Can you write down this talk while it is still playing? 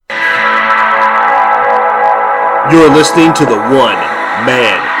You're listening to the One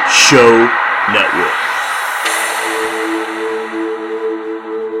Man Show Network.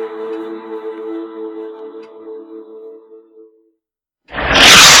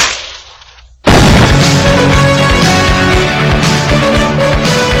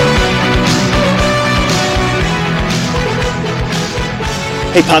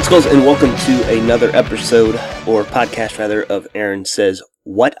 Hey Podskulls, and welcome to another episode, or podcast rather, of Aaron Says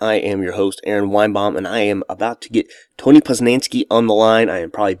What. I am your host, Aaron Weinbaum, and I am about to get Tony Posnanski on the line. I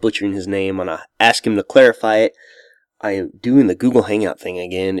am probably butchering his name. I'm going to ask him to clarify it. I am doing the Google Hangout thing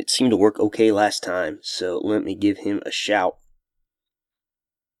again. It seemed to work okay last time, so let me give him a shout.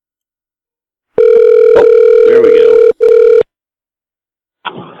 Oh, there we go.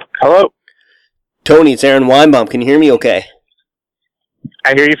 Hello. Tony, it's Aaron Weinbaum. Can you hear me okay?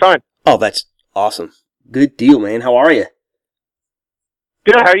 I hear you fine. Oh, that's awesome. Good deal, man. How are you?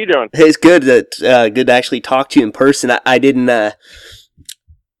 Good. How are you doing? Hey, it's good to actually talk to you in person. I didn't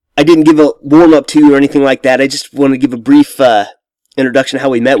give a warm up to you or anything like that. I just wanted to give a brief introduction of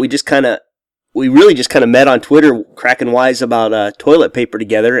how we met. We really just kind of met on Twitter, cracking wise about toilet paper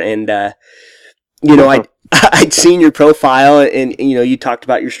together, and I'd seen your profile, and you talked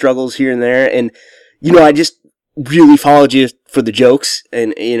about your struggles here and there, and I just really followed you for the jokes,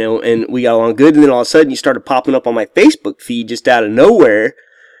 and and we got along good, and then all of a sudden you started popping up on my Facebook feed just out of nowhere,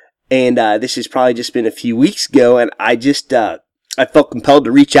 and this has probably just been a few weeks ago, and I just I felt compelled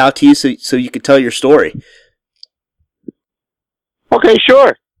to reach out to you so you could tell your story. Okay,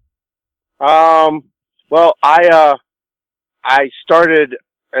 sure. Well, I started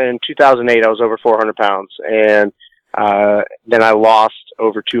in 2008. I was over 400 pounds, and then I lost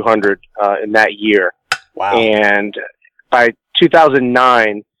over 200 in that year. Wow. And by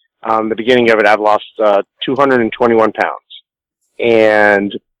 2009, the beginning of it, I've lost 221 pounds.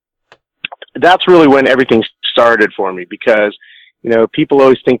 And that's really when everything started for me, because, people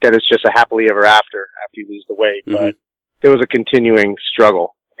always think that it's just a happily ever after you lose the weight, mm-hmm. but there was a continuing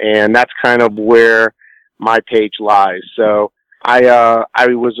struggle. And that's kind of where my page lies. So I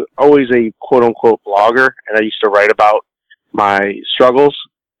was always a quote unquote blogger, and I used to write about my struggles.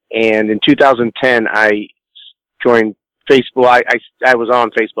 And in 2010, I joined Facebook. I was on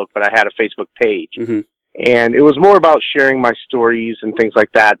Facebook, but I had a Facebook page. Mm-hmm. And it was more about sharing my stories and things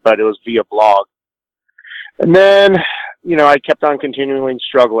like that, but it was via blog. And then, I kept on continuing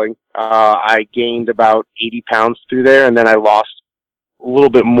struggling. I gained about 80 pounds through there, and then I lost a little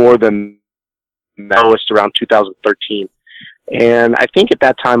bit more than that, lowest around 2013. And I think at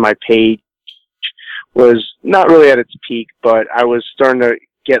that time my page was not really at its peak, but I was starting to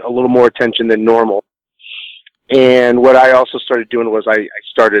get a little more attention than normal. And what I also started doing was I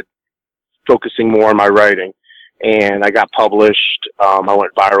started focusing more on my writing, and I got published. I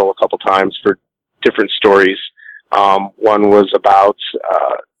went viral a couple times for different stories. One was about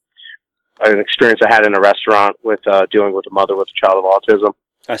an experience I had in a restaurant with dealing with a mother with a child of autism.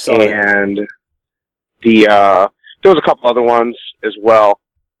 I saw that. And there was a couple other ones as well.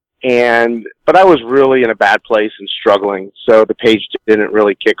 But I was really in a bad place and struggling, so the page didn't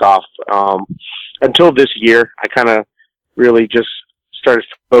really kick off until this year. I kind of really just started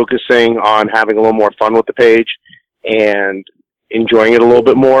focusing on having a little more fun with the page and enjoying it a little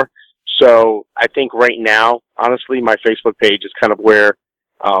bit more. So I think right now, honestly, my Facebook page is kind of where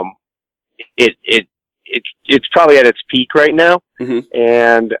it's probably at its peak right now, mm-hmm.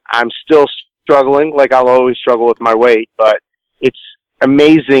 and I'm still struggling. Like, I'll always struggle with my weight, but it's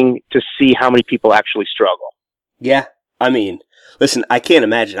amazing to see how many people actually struggle. Yeah, I mean, listen, I can't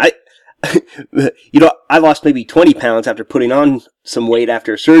imagine. I lost maybe 20 pounds after putting on some weight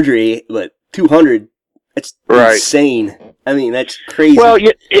after surgery, but 200, that's right. Insane. I mean, that's crazy. Well,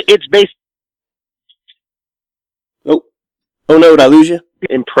 it's based. Oh no, did I lose you?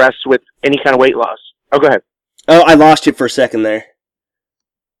 Impressed with any kind of weight loss. Oh, go ahead. Oh, I lost you for a second there.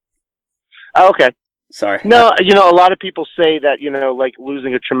 Oh, okay. Sorry. No, a lot of people say that, like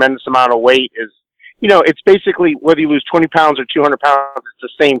losing a tremendous amount of weight is, it's basically whether you lose 20 pounds or 200 pounds, it's the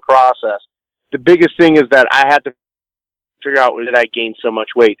same process. The biggest thing is that I had to figure out, where did I gain so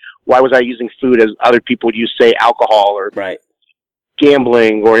much weight? Why was I using food as other people would use, say, alcohol or right.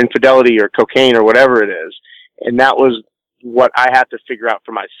 gambling or infidelity or cocaine or whatever it is? And that was what I had to figure out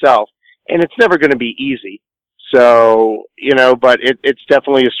for myself. And it's never going to be easy. So, but it's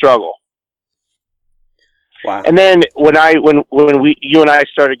definitely a struggle. Wow. And then when you and I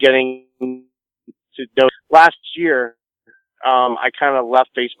started getting to know last year, I kind of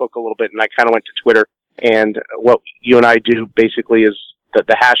left Facebook a little bit, and I kind of went to Twitter. And what you and I do basically is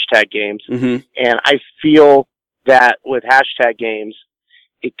the hashtag games. Mm-hmm. And I feel that with hashtag games,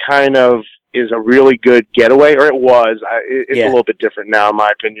 it kind of is a really good getaway, or it was. It's a little bit different now, in my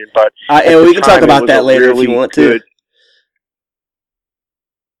opinion. But and we can talk about that later if you want to.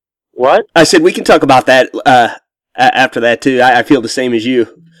 What? I said we can talk about that after that too. I feel the same as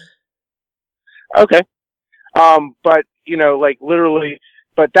you. Okay. But like literally,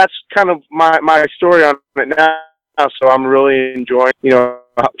 but that's kind of my story on it now. So I'm really enjoying,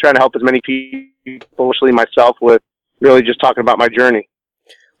 trying to help as many people, especially myself, with really just talking about my journey.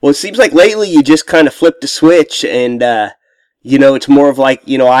 Well, it seems like lately you just kind of flipped a switch, and it's more of like,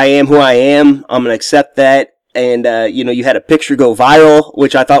 I am who I am. I'm gonna accept that. And, you had a picture go viral,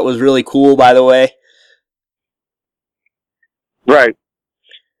 which I thought was really cool, by the way. Right.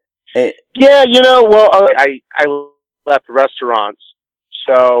 And, yeah, I left restaurants,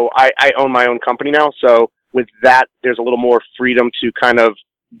 so I own my own company now. So with that, there's a little more freedom to kind of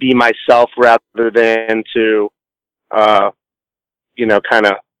be myself rather than to, kind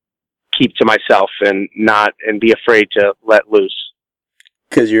of keep to myself and be afraid to let loose.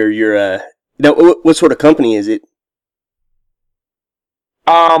 Because you're now, what sort of company is it?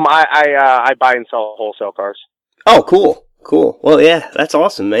 I buy and sell wholesale cars. Oh, cool. Well, yeah, that's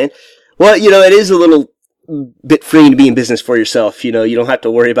awesome, man. Well, it is a little bit freeing to be in business for yourself. You don't have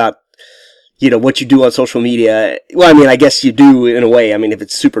to worry about, what you do on social media. Well, I mean, I guess you do in a way. I mean, if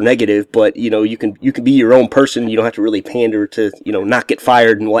it's super negative, but you can be your own person. You don't have to really pander to, not get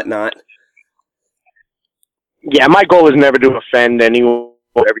fired and whatnot. Yeah, my goal is never to offend anyone.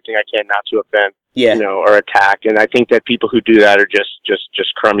 Everything I can not to offend, or attack. And I think that people who do that are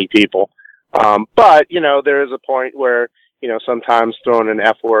just crummy people. But, there is a point where, sometimes throwing an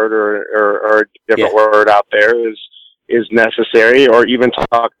F word or a different word out there is necessary, or even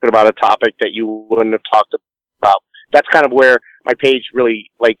talking about a topic that you wouldn't have talked about. That's kind of where my page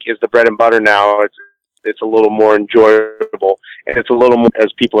really is the bread and butter now. It's a little more enjoyable, and it's a little more,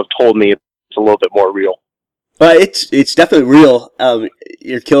 as people have told me, it's a little bit more real. It's definitely real.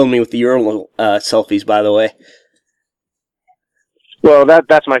 You're killing me with the urinal selfies, by the way. Well,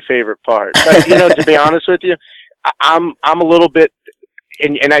 that's my favorite part. But, to be honest with you, I'm a little bit,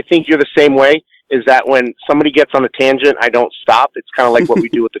 and I think you're the same way, is that when somebody gets on a tangent, I don't stop. It's kind of like what we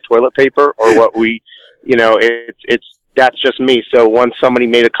do with the toilet paper, or what we, that's just me. So once somebody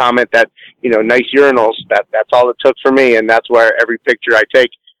made a comment that, nice urinals, that's all it took for me, and that's where every picture I take,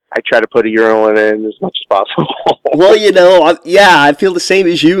 I try to put a urinal in it as much as possible. Well, I feel the same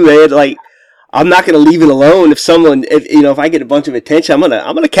as you, man. Like, I'm not going to leave it alone. If I get a bunch of attention, I'm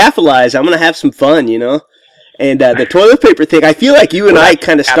gonna capitalize. I'm gonna have some fun, And the toilet paper thing, I feel like you and I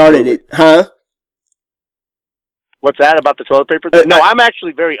kind of started it, huh? What's that about the toilet paper thing? No, I'm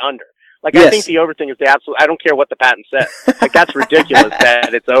actually very under. Like, yes. I think the over thing is the absolute. I don't care what the patent says. Like, that's ridiculous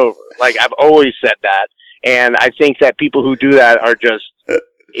that it's over. Like, I've always said that, and I think that people who do that are just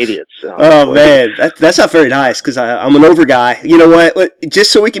idiots. Oh man, that's not very nice, because I'm an over guy. You know what?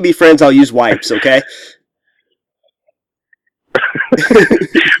 Just so we can be friends, I'll use wipes, okay?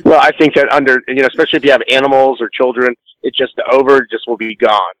 Well, I think that especially if you have animals or children, it's just the over just will be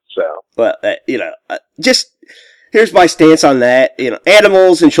gone. So, well, just here's my stance on that.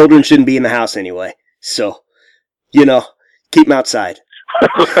 Animals and children shouldn't be in the house anyway. So, keep them outside.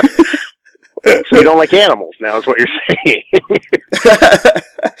 So you don't like animals now, is what you're saying.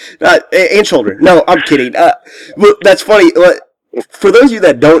 And children. No, I'm kidding. Well, that's funny. For those of you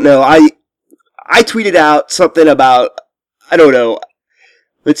that don't know, I tweeted out something about, I don't know,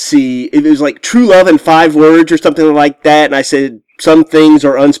 let's see, it was like true love in 5 words or something like that, and I said some things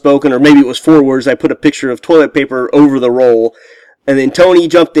are unspoken, or maybe it was 4 words. I put a picture of toilet paper over the roll. And then Tony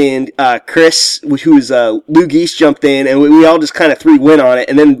jumped in, Chris, who was Lou Geese, jumped in, and we all just kind of 3 went on it.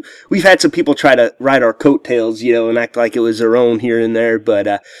 And then we've had some people try to ride our coattails, and act like it was their own here and there. But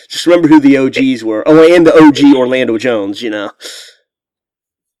just remember who the OGs were. Oh, and the OG Orlando Jones,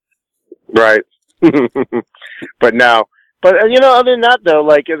 Right. But no. But, other than that, though,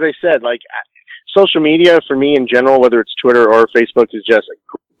 like, as I said, like, social media for me in general, whether it's Twitter or Facebook, is just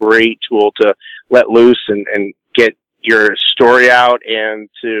a great tool to let loose and get your story out and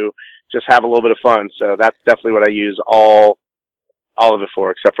to just have a little bit of fun. So that's definitely what I use all of it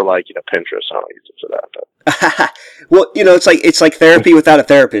for, except for Pinterest. I don't use it for that. But. Well, it's like therapy without a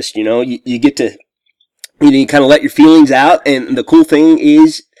therapist. You get to, you kind of let your feelings out. And the cool thing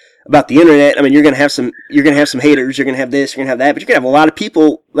is about the internet. I mean, you're gonna have some haters. You're gonna have this. You're gonna have that. But you're gonna have a lot of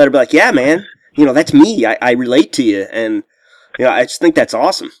people that are like, yeah, man, that's me. I relate to you, and I just think that's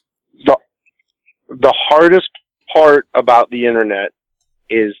awesome. The hardest part about the internet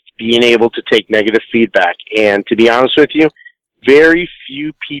is being able to take negative feedback. And to be honest with you, very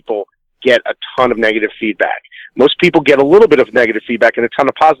few people get a ton of negative feedback. most people get a little bit of negative feedback and a ton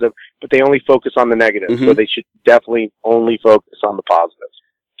of positive, but they only focus on the negative. Mm-hmm. So they should definitely only focus on the positives.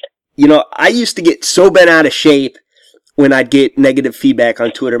 You know, I used to get so bent out of shape when I'd get negative feedback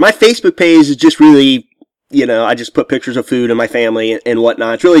on Twitter. My Facebook page is just really, you know, I just put pictures of food and my family and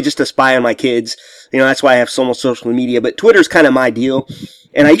whatnot. It's really just to spy on my kids. You know, that's why I have so much social media. But Twitter's kind of my deal.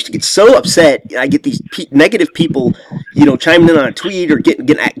 And I used to get so upset. I get these negative people, you know, chiming in on a tweet or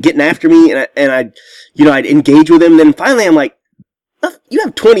getting after me, and I'd engage with them. And then finally, I'm like, you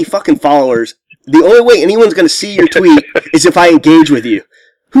have 20 fucking followers. The only way anyone's going to see your tweet is if I engage with you.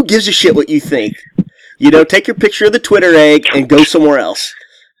 Who gives a shit what you think? You know, take your picture of the Twitter egg and go somewhere else.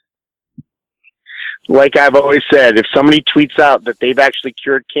 Like I've always said, if somebody tweets out that they've actually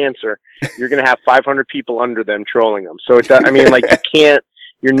cured cancer, you're going to have 500 people under them trolling them. So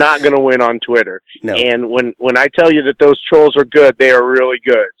you're not going to win on Twitter. No. And when I tell you that those trolls are good, they are really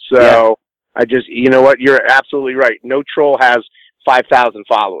good. So yeah. You know what? You're absolutely right. No troll has 5,000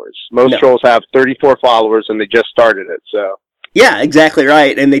 followers. Most trolls have 34 followers and they just started it. So. Yeah, exactly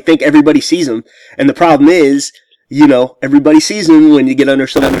right. And they think everybody sees them. And the problem is, you know, everybody sees them when you get under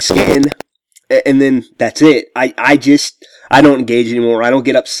somebody's skin. And then that's it. I don't engage anymore. I don't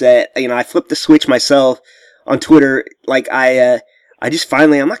get upset. You know, I flipped the switch myself on Twitter. Like I'm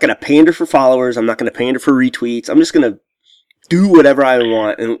not going to pander for followers. I'm not going to pander for retweets. I'm just going to do whatever I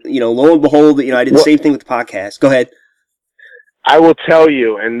want. And, you know, lo and behold, you know, I did the same thing with the podcast. Go ahead. I will tell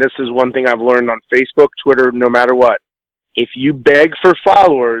you, and this is one thing I've learned on Facebook, Twitter, no matter what. If you beg for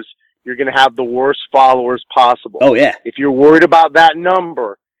followers, you're going to have the worst followers possible. Oh yeah. If you're worried about that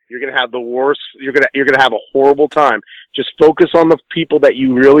number, you're going to have the worst. You're going to have a horrible time. Just focus on the people that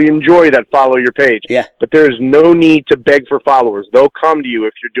you really enjoy that follow your page. Yeah. But there is no need to beg for followers. They'll come to you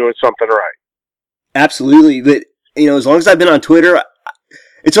if you're doing something right. Absolutely. But you know, as long as I've been on Twitter,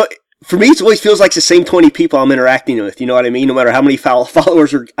 for me, it always feels like the same 20 people I'm interacting with. You know what I mean? No matter how many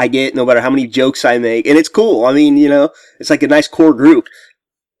followers I get, no matter how many jokes I make, and it's cool. I mean, you know, it's like a nice core group.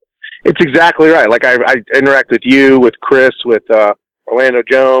 It's exactly right. Like I interact with you, with Chris, with Orlando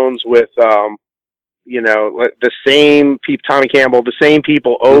Jones, with you know, the same people, Tommy Campbell, the same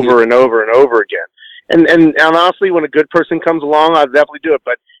people over and over and over again. And honestly, when a good person comes along, I'll definitely do it.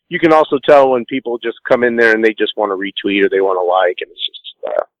 But you can also tell when people just come in there and they just want to retweet or they want to like, and it's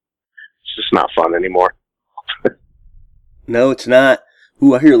just not fun anymore. No, it's not.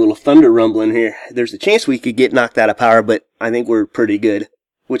 Ooh, I hear a little thunder rumbling here. There's a chance we could get knocked out of power, but I think we're pretty good.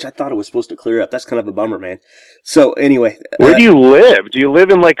 Which I thought it was supposed to clear up. That's kind of a bummer, man. So anyway, where do you live? Do you live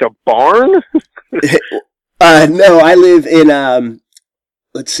in like a barn? No, I live in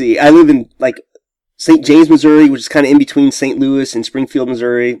let's see. I live in like St. James, Missouri, which is kind of in between St. Louis and Springfield,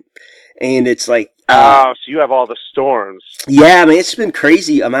 Missouri, and it's like so you have all the storms. Yeah, man, it's been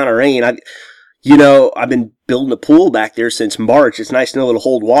crazy amount of rain. I've been building a pool back there since March. It's nice to know it'll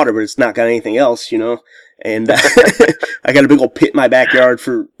hold water, but it's not got anything else, you know. And I got a big old pit in my backyard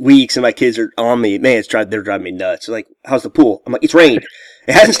for weeks, and my kids are on me. Man, they're driving me nuts. They're like, how's the pool? I'm like, it's rained.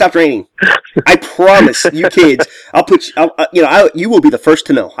 It hasn't stopped raining. I promise you kids, you will be the first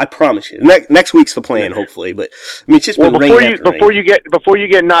to know. I promise you. Next week's the plan, hopefully. But I mean, it's just been rain before you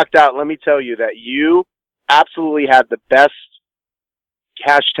get knocked out. Let me tell you that you absolutely had the best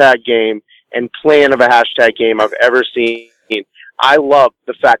hashtag game and plan of a hashtag game I've ever seen. I love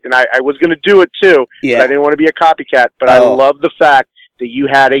the fact, and I was going to do it too, but I didn't want to be a copycat, but I love the fact that you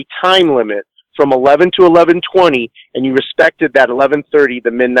had a time limit from 11 to 11:20, and you respected that 11:30,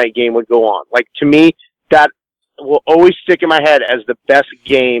 the midnight game would go on. Like, to me, that will always stick in my head as the best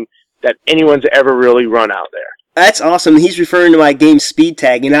game that anyone's ever really run out there. That's awesome. He's referring to my game Speed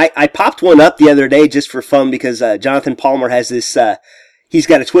Tag, and I popped one up the other day just for fun because Jonathan Palmer has this, he's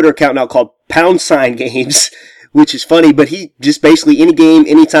got a Twitter account now called #Games, which is funny, but he just basically any game,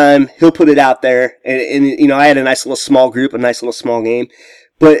 anytime, he'll put it out there. And you know, I had a nice little small group, a nice little small game.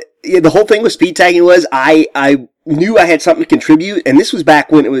 But the whole thing with speed tagging was I knew I had something to contribute, and this was back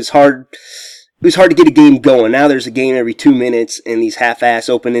when it was hard. It was hard to get a game going. Now there's a game every 2 minutes, and these half-ass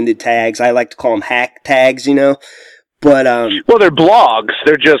open-ended tags. I like to call them hack tags, you know. But well, they're blogs.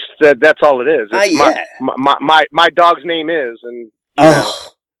 They're just that's all it is. Yeah. My dog's name is, and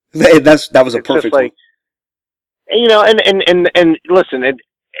that was a perfect one. You know, and listen,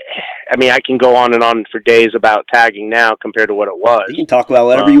 I mean, I can go on and on for days about tagging now compared to what it was. You can talk about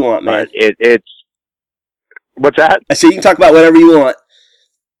whatever you want, man. It's what's that? I said you can talk about whatever you want.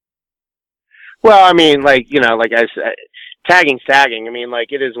 Well, I mean, like, you know, like I said, tagging's tagging. I mean,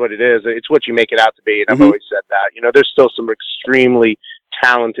 like, it is what it is. It's what you make it out to be, and I've always said that. You know, there's still some extremely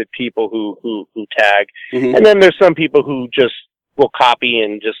talented people who tag, and then there's some people who just will copy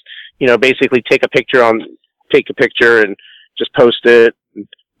and just, you know, basically take a picture on take a picture and just post it, and,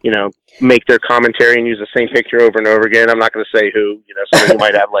 you know, make their commentary and use the same picture over and over again. I'm not going to say who, you know, somebody who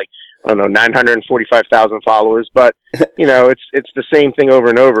might have like, I don't know, 945,000 followers, but you know, it's the same thing over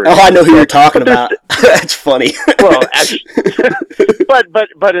and over. Oh, I know who you're talking about. That's funny. Well, actually,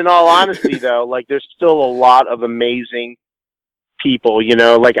 but in all honesty, though, like there's still a lot of amazing people. You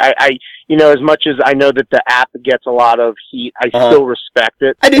know, like I you know, as much as I know that the app gets a lot of heat, I still respect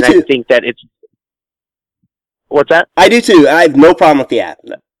it. I do too. I think that it's. What's that? I do too. I have no problem with the app.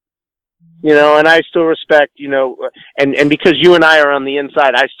 You know, and I still respect, you know, and because you and I are on the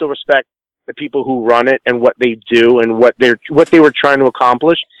inside, I still respect the people who run it and what they do and what they were trying to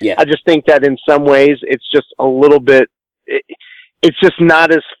accomplish. Yeah. I just think that in some ways it's just a little bit, it's just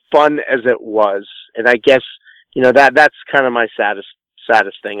not as fun as it was. And I guess, you know, that's kind of my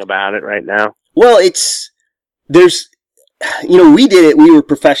saddest thing about it right now. Well, you know, we did it. We were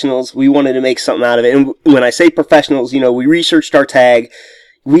professionals. We wanted to make something out of it. And when I say professionals, you know, we researched our tag.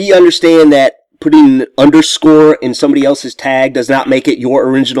 We understand that putting an underscore in somebody else's tag does not make it your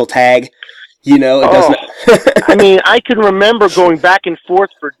original tag. You know, it doesn't. I mean, I can remember going back and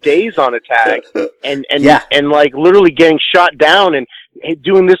forth for days on a tag and like literally getting shot down and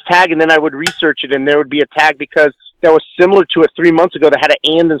doing this tag, and then I would research it and there would be a tag because that was similar to it 3 months ago that had an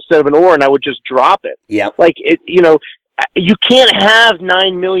and instead of an or, and I would just drop it. Yeah. Like it, you know, you can't have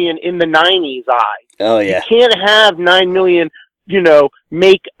 9 million in the 90s eye. Oh yeah. You can't have 9 million, you know,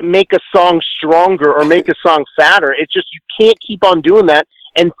 make a song stronger or make a song fatter. It's just, you can't keep on doing that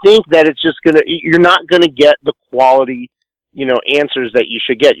and think that it's just you're not gonna get the quality, you know, answers that you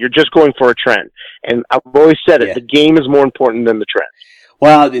should get. You're just going for a trend. And I've always said it, the game is more important than the trend.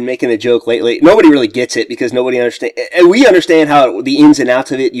 Well, I've been making a joke lately. Nobody really gets it because nobody understands. And we understand how the ins and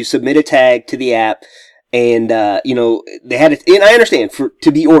outs of it. You submit a tag to the app, and you know, they had it. And I understand,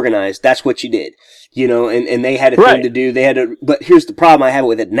 to be organized, that's what you did. You know, and they had a thing to do. They had to. But here's the problem I have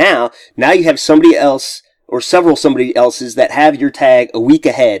with it now. Now you have somebody else or somebody else's that have your tag a week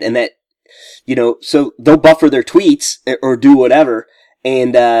ahead, and that, you know, so they'll buffer their tweets or do whatever.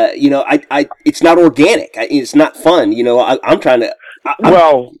 And you know, it's not organic. It's not fun. You know, I'm trying to.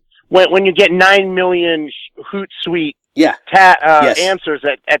 Well, when you get 9 million Hootsuite answers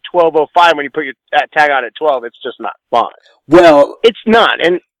at 12:05 when you put your tag on at 12, it's just not fun. Well, it's not,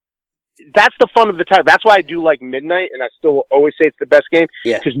 and that's the fun of the tag. That's why I do like midnight, and I still always say it's the best game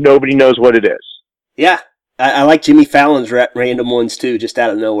because nobody knows what it is. Yeah, I like Jimmy Fallon's random ones too, just out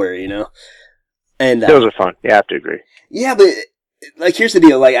of nowhere, you know. And those are fun. Yeah, I have to agree. Yeah, but like here's the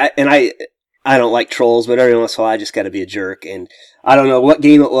deal. Like I don't like trolls, but every once in a while I just got to be a jerk. And I don't know what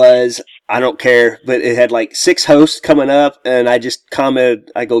game it was. I don't care. But it had like 6 hosts coming up, and I just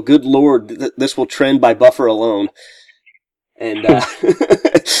commented, I go, good Lord, this will trend by buffer alone. And,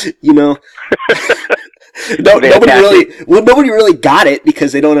 you know, nobody really got it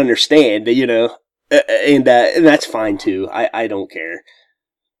because they don't understand, you know. And that's fine too. I don't care,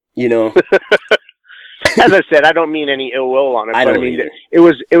 you know. As I said, I don't mean any ill will on it. I mean, it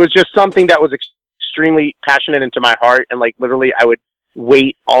was just something that was extremely passionate into my heart, and like literally, I would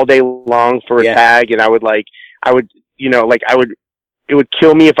wait all day long for a tag, and it would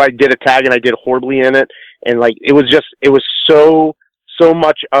kill me if I did a tag and I did horribly in it, and like it was so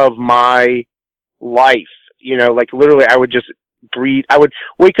much of my life, you know, like literally, I would just breathe. I would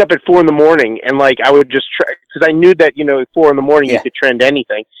wake up at 4 a.m. and like I would just try, because I knew that, you know, at 4 a.m. you could trend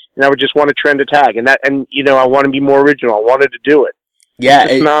anything. And I would just want to trend a tag, and you know, I want to be more original. I wanted to do it. Yeah,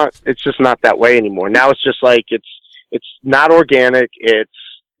 it's just not that way anymore. Now it's just like it's not organic.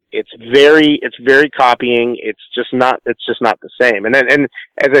 It's very copying. It's just not the same. And as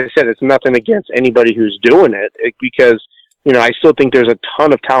I said, it's nothing against anybody who's doing it because, you know, I still think there's a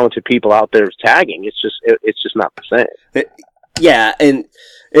ton of talented people out there tagging. It's just not the same. Yeah, and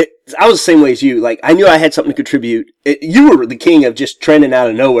I was the same way as you. Like, I knew I had something to contribute. You were the king of just trending out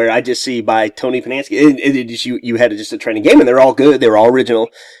of nowhere. I just see by Tony Posnanski. You had just a trending game, and they're all good. They were all original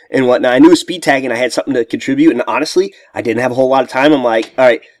and whatnot. I knew with speed tagging I had something to contribute, and honestly, I didn't have a whole lot of time. I'm like, all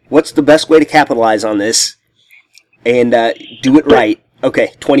right, what's the best way to capitalize on this and do it right?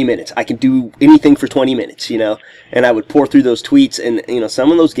 Okay, 20 minutes. I can do anything for 20 minutes, you know. And I would pour through those tweets, and, you know,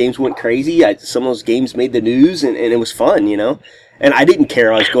 some of those games went crazy. Some of those games made the news, and it was fun, you know. And I didn't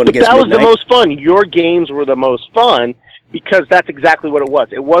care. I was going against Midnight. That was the most fun. Your games were the most fun because that's exactly what it was.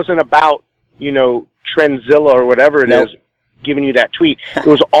 It wasn't about, you know, Trendzilla or whatever it is giving you that tweet. It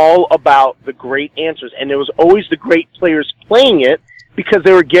was all about the great answers, and there was always the great players playing it because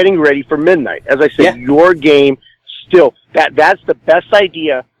they were getting ready for midnight. As I said, your game still that's the best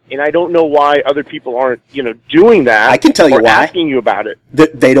idea, and I don't know why other people aren't, you know, doing that. I can tell you why. Asking you about it.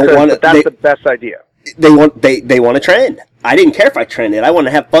 They don't want it. That's the best idea. they want to trend. I didn't care if I trended. I want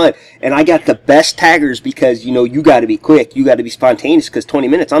to have fun. And I got the best taggers because, you got to be quick. You got to be spontaneous because 20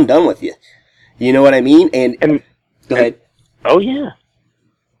 minutes, I'm done with you. You know what I mean? And go ahead. Oh, yeah.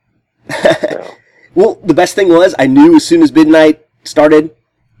 Well, the best thing was I knew as soon as midnight started,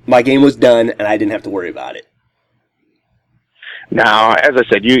 my game was done, and I didn't have to worry about it. No, as I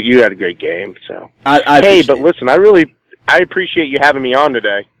said, you had a great game. So hey, but listen, I appreciate you having me on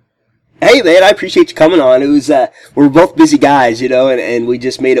today. Hey, man, I appreciate you coming on. It was we're both busy guys, and we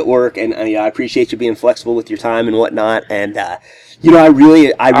just made it work. And I appreciate you being flexible with your time and whatnot. And I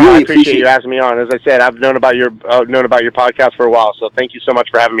really appreciate you asking me on. As I said, I've known about your podcast for a while. So thank you so much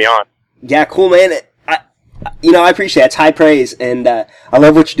for having me on. Yeah, cool, man. I appreciate it. It's high praise, and I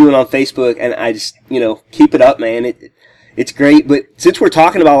love what you're doing on Facebook. And I just keep it up, man. It's great. But since we're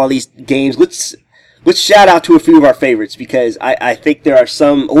talking about all these games, let's shout out to a few of our favorites because I think there are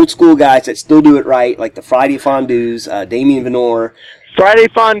some old school guys that still do it right, like the Friday Fondues, Damien Venor. Friday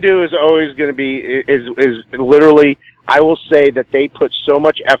Fondue is always going to be is literally. I will say that they put so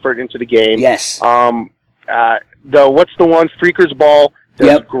much effort into the game. Yes. What's the one? Freakers Ball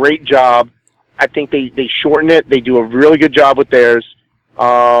does a great job. I think they shorten it. They do a really good job with theirs.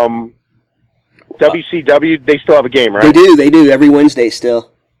 WCW, they still have a game, right? They do every Wednesday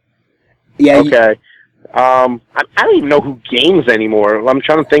still. Yeah. Okay. I don't even know who games anymore. I'm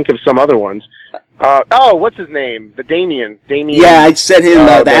trying to think of some other ones. What's his name? The Damien. Yeah, I said him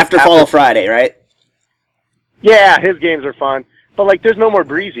the After Fall of Friday, right? Yeah, his games are fun. But there's no more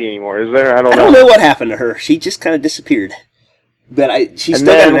Breezy anymore, is there? I don't know what happened to her. She just kind of disappeared. But she's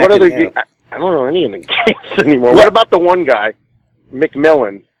still got an active account. I don't know any of the games anymore. What about the one guy,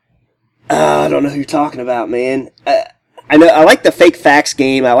 McMillan? I don't know who you're talking about, man. I know I like the fake facts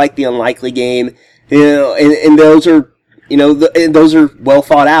game. I like the unlikely game. And those are those are well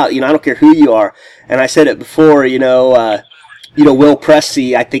thought out. I don't care who you are. And I said it before. Will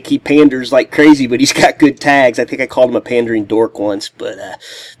Pressey. I think he panders like crazy, but he's got good tags. I think I called him a pandering dork once, but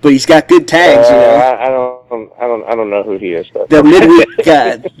he's got good tags. I don't know who he is. But.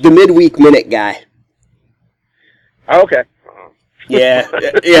 The midweek minute guy. Oh, okay. Yeah,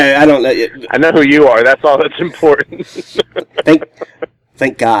 I don't know. I know who you are. That's all that's important.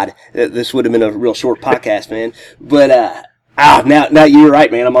 Thank God. This would have been a real short podcast, man. But now you're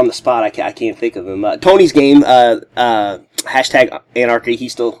right, man. I'm on the spot. I can't think of him. Tony's game. Hashtag Anarchy.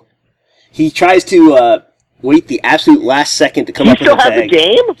 He tries to wait the absolute last second to come up with a tag. He still has a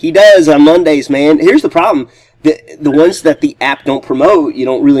game? He does on Mondays, man. Here's the problem: the ones that the app don't promote, you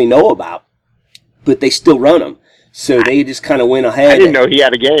don't really know about, but they still run them. So they just kind of went ahead. I didn't know he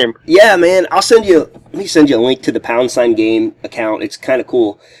had a game. Yeah, man. Let me send you a link to the £sign game account. It's kind of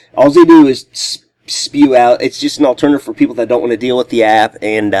cool. All they do is spew out. It's just an alternative for people that don't want to deal with the app,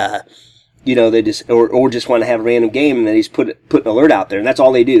 and they just or just want to have a random game, and they just put an alert out there, and that's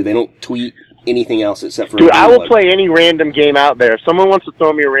all they do. They don't tweet anything else except for. Dude, I will play any random game out there. If someone wants to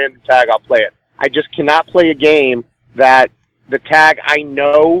throw me a random tag, I'll play it. I just cannot play a game that the tag I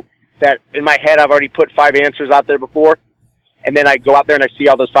know. That in my head I've already put 5 answers out there before, and then I go out there and I see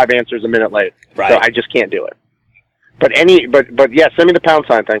all those 5 answers a minute later. Right. So I just can't do it. But yeah, send me the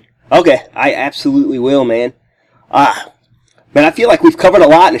 £sign thing. Okay, I absolutely will, man. Man, I feel like we've covered a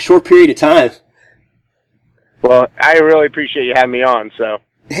lot in a short period of time. Well, I really appreciate you having me on. So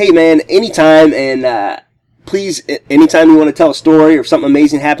hey, man, anytime, and please, anytime you want to tell a story or something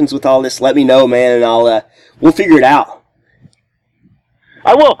amazing happens with all this, let me know, man, and we'll figure it out.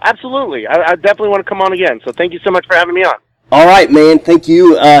 I will, absolutely. I definitely want to come on again. So thank you so much for having me on. All right, man. Thank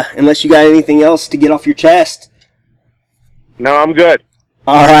you. Unless you got anything else to get off your chest. No, I'm good.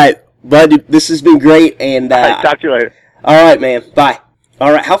 All right, bud. This has been great. And talk to you later. All right, man. Bye.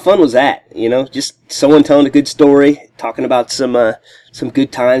 All right. How fun was that? Just someone telling a good story, talking about some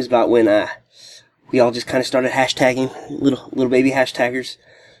good times about when we all just kind of started hashtagging, little baby hashtaggers.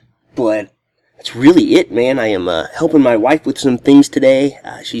 But that's really it, man. I am helping my wife with some things today.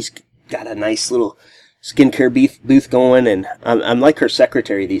 She's got a nice little skincare booth going, and I'm like her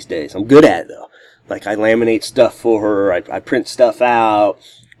secretary these days. I'm good at it, though. Like, I laminate stuff for her. I print stuff out.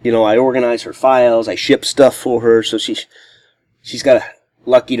 I organize her files. I ship stuff for her. So she's got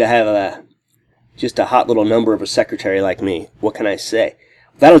lucky to have just a hot little number of a secretary like me. What can I say?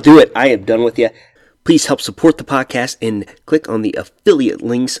 That'll do it. I am done with you. Please help support the podcast and click on the affiliate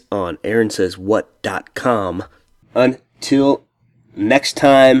links on AaronSaysWhat.com. Until next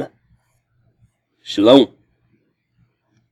time, shalom.